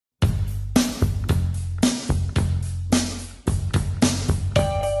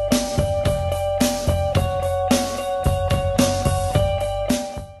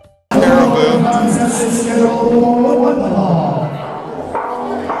one fall.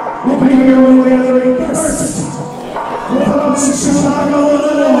 We'll be here when we are in person. From Chicago,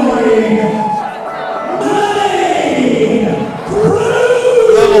 Illinois, Melody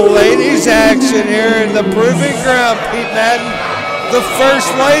Cruz. Little ladies action here in the Proving Ground. Pete Madden, the first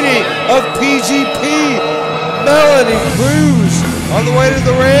lady of PGP, Melody Cruz, on the way to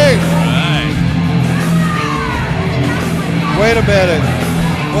the ring. Wait a minute.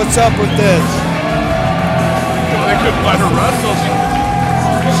 What's up with this? They couldn't let her wrestle.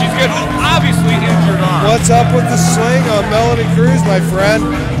 She's got an obviously injured arm. What's up with the sling on Melody Cruz, my friend?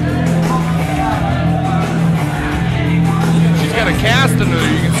 She's got a cast under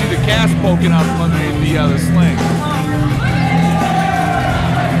there. You can see the cast poking out from underneath the sling.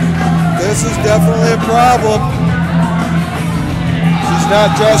 This is definitely a problem. She's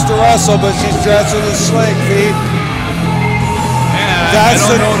not dressed to wrestle, but she's dressed with a sling, Pete.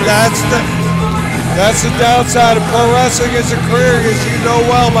 That's the downside of pro wrestling as a career, as you know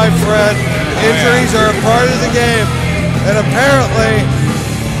well, my friend. Injuries are a part of the game, and apparently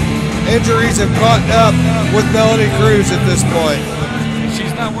injuries have caught up with Melody Cruz at this point.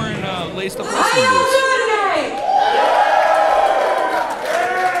 She's not wearing laced up wrestling boots.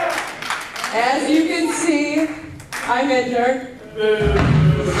 As you can see, I'm injured.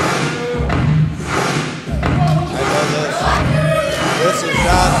 This is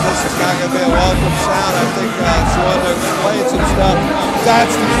not going to be a welcome sound. I think she wanted to explain some stuff.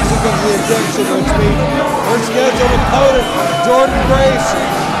 That's the music of the addiction, which means her scheduled opponent, Jordynne Grace,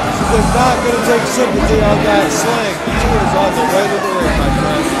 she is not going to take sympathy on that sling. She is on the way to the ring, my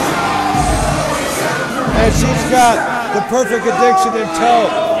friend. And she's got the perfect addiction in tow.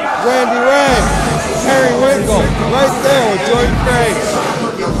 Randy Ray, Harry Winkle, right there with Jordynne Grace.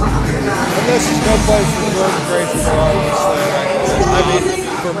 And this is no place for Jordynne Grace to go on the sling. I mean,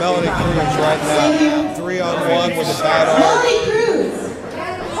 for Melody Cruz right now, 3-on-1 with a bad arm. Melody Cruz,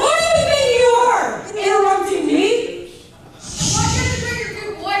 who do you think you are? Interrupting me? Why can't you bring your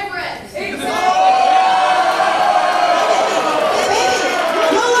good boyfriend? Exactly.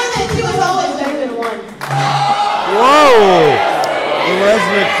 You'll learn that two is always better than one. Whoa! The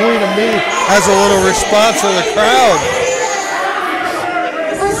resident queen of me has a little response from the crowd.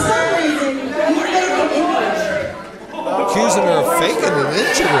 For some reason, you faked an injury. Accusing her of faking an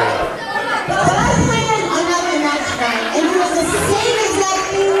injury. But I planned another match tonight, and it was the same exact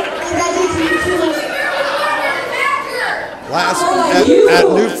thing as I did to you two. Last at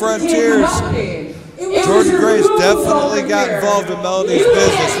New Frontiers, Jordynne Grace definitely got involved in Melody's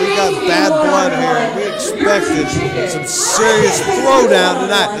business. We got bad blood here, and we expected some serious throwdown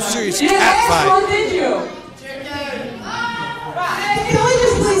tonight, a serious cat fight. Can we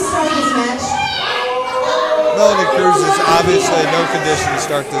just please start this match? Melody Cruz is obviously in no condition to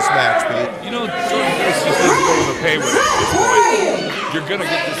start this match, Pete. You know, Jordynne Grace just doesn't go to the pay with it at this point. You're gonna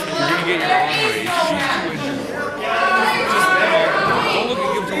get this. You're gonna get your arm raised. She's too injured for it. Just don't look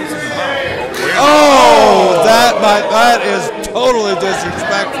at give what's in the mouth. Oh, that is totally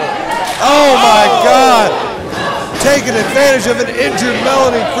disrespectful. Oh my God! Taking advantage of an injured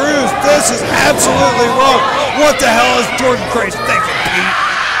Melody Cruz. This is absolutely wrong. What the hell is Jordynne Grace thinking, Pete?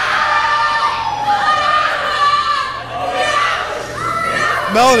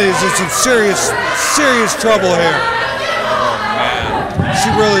 Melody is in some serious trouble here. Oh man. She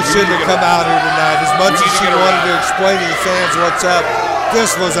really shouldn't have come out here tonight. As much as she wanted to explain to the fans what's up,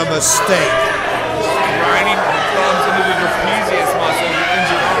 this was a mistake. Grinding thumbs into the trapezius muscle of the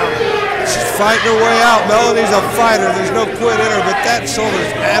injured arm. She's fighting her way out. Melody's a fighter. There's no quit in her, but that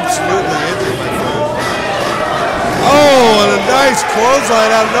shoulder's absolutely injured, my friend. Oh, and a nice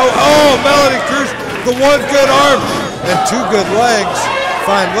clothesline out of nowhere. Oh, Melody Cruz, the one good arm and two good legs.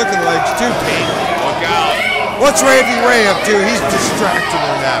 Fine looking legs too, Pete. Look out. What's Randy Ray up to? He's distracting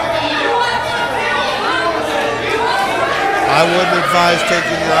her now. I wouldn't advise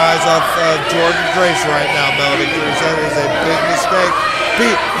taking your eyes off Jordynne Grace right now, Melody Cruz. That is a big mistake.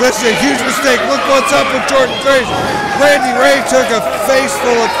 Pete, this is a huge mistake. Look what's up with Jordynne Grace. Randy Ray took a face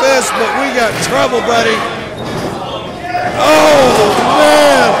full of fists, but we got trouble, buddy. Oh,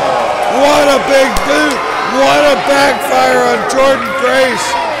 man. What a big boot. What a backfire on Jordynne Grace.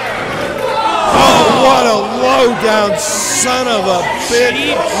 Oh, what a low-down son of a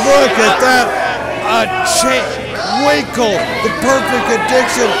bitch. Look at that. Winkle, the perfect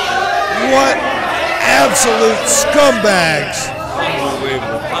addiction. What absolute scumbags.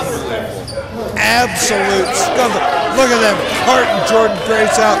 Unbelievable. Absolute scumbag. Look at them carting Jordynne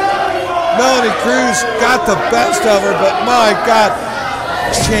Grace out. Melody Cruz got the best of her, but my God.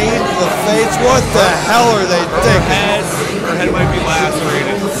 Chained to the face. What the hell are they thinking? Her head might be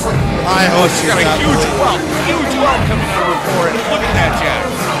lacerated. I hope She's got a not huge bleeding. welt coming out of her forehead. Look at that, Jack.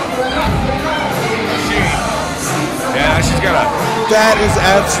 Yeah, she's got a. That is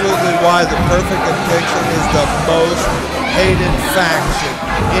absolutely why the Perfect Addiction is the most hated faction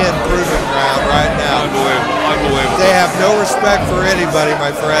in Proving Ground right now. Unbelievable. Unbelievable. They have no respect for anybody,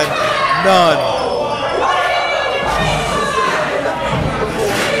 my friend. None.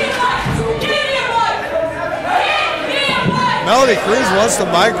 Melanie Cruz wants the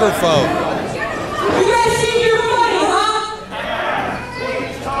microphone. You guys think you're funny, huh?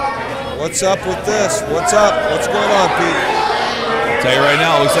 What's up with this? What's up? What's going on, Pete? I'll tell you right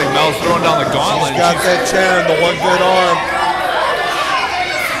now, it looks like Mel's throwing down the gauntlet. She's got that chair and the one good arm.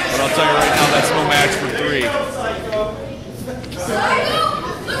 But I'll tell you right now, that's no match for 3.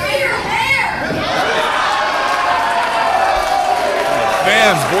 Look at your hair!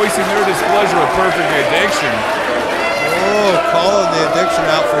 Fans voicing their displeasure with Perfect Addiction. Oh, calling the Addiction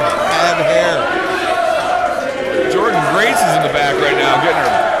out for bad hair. Jordan Grace is in the back right now, getting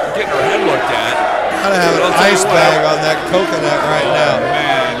her head looked at. Gotta have an ice bag on that coconut right now.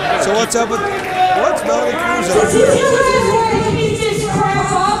 Man. So what's up with Melanie Cruz up Since you here? guys want to keep this crap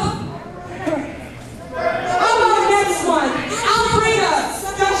up, how about next one? I'll bring a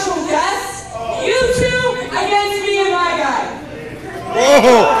special guest. You two against me and my guy.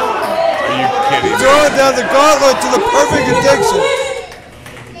 Whoa! Are you kidding? Throwing down the gauntlet to the Perfect Addiction.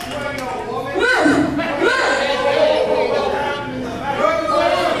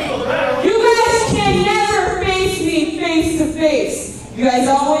 You guys can never face me face to face. You guys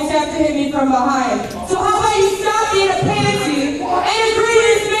always have to hit me from behind. So how about you stop being a pansy and agree to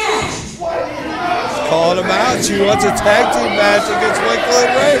this match? Calling him out. She wants a tag team match against Winkle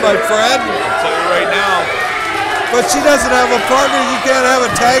and Ray, my friend. I'll tell you right now. But she doesn't have a partner. You can't have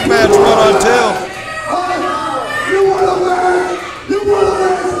a tag match 1-on-2. You want to match? You want to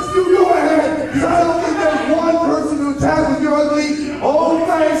match? You go ahead. I don't think there's one person who tackles your ugly old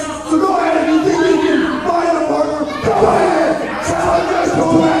face. So go ahead. If you think you can find a partner, go ahead. Challenge us to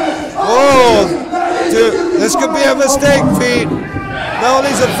a match. Whoa. Dude, this could be a mistake, Pete.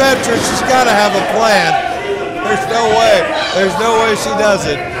 Melanie's a veteran. She's got to have a plan. There's no way. There's no way she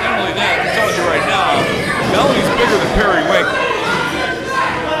doesn't. Not only that, I'm telling you right now, Melanie's bigger than Perry Winkle.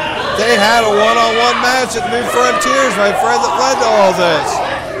 They had a one-on-one match at New Frontiers, my friend, that led to all this.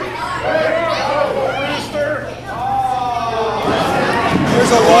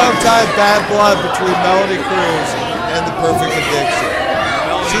 There's a long-time bad blood between Melanie Cruz and the Perfect Addiction.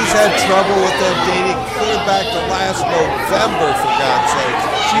 She's had trouble with them dating clear back to last November, for God's sake.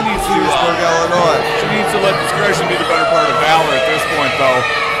 She needs to, Petersburg, Illinois. She needs to let discretion be the better part of valor at this point, though.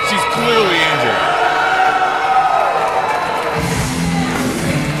 She's clearly injured.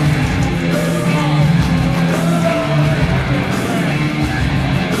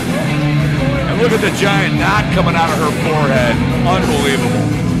 And look at the giant knot coming out of her forehead.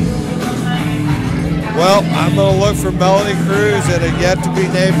 Unbelievable. Well, I'm going to look for Melanie Cruz and a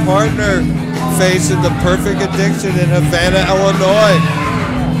yet-to-be-named partner facing the Perfect Addiction in Havana, Illinois.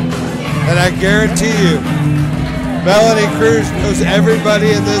 And I guarantee you, Melanie Cruz knows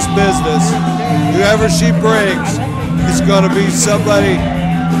everybody in this business. Whoever she brings is going to be somebody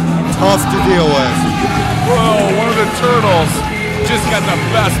tough to deal with. Whoa, one of the turtles just got the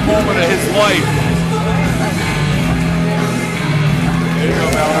best moment of his life. There you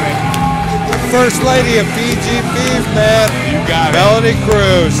go, Melanie. First lady of PG Beef, man. You got it. Melanie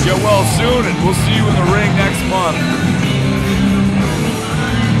Cruz. Get well soon, and we'll see you in the ring next month.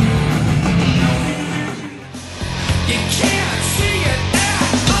 You can't see it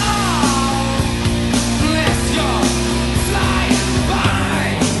at all unless you're flying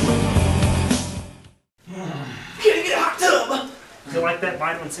by. Get a hot tub! You like that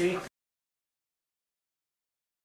vitamin C?